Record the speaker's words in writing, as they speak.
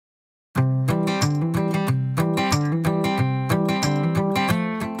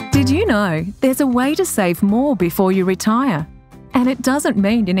you know there's a way to save more before you retire? And it doesn't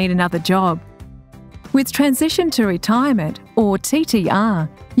mean you need another job. With transition to retirement, or TTR,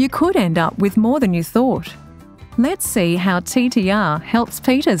 you could end up with more than you thought. Let's see how TTR helps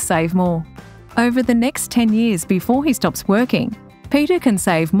Peter save more. Over the next 10 years before he stops working, Peter can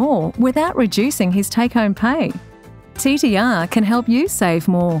save more without reducing his take-home pay. TTR can help you save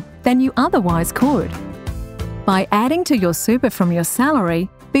more than you otherwise could by adding to your super from your salary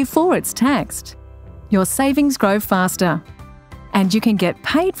before it's taxed. Your savings grow faster, and you can get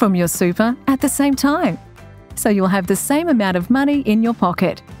paid from your super at the same time. So you'll have the same amount of money in your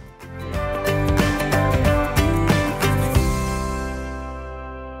pocket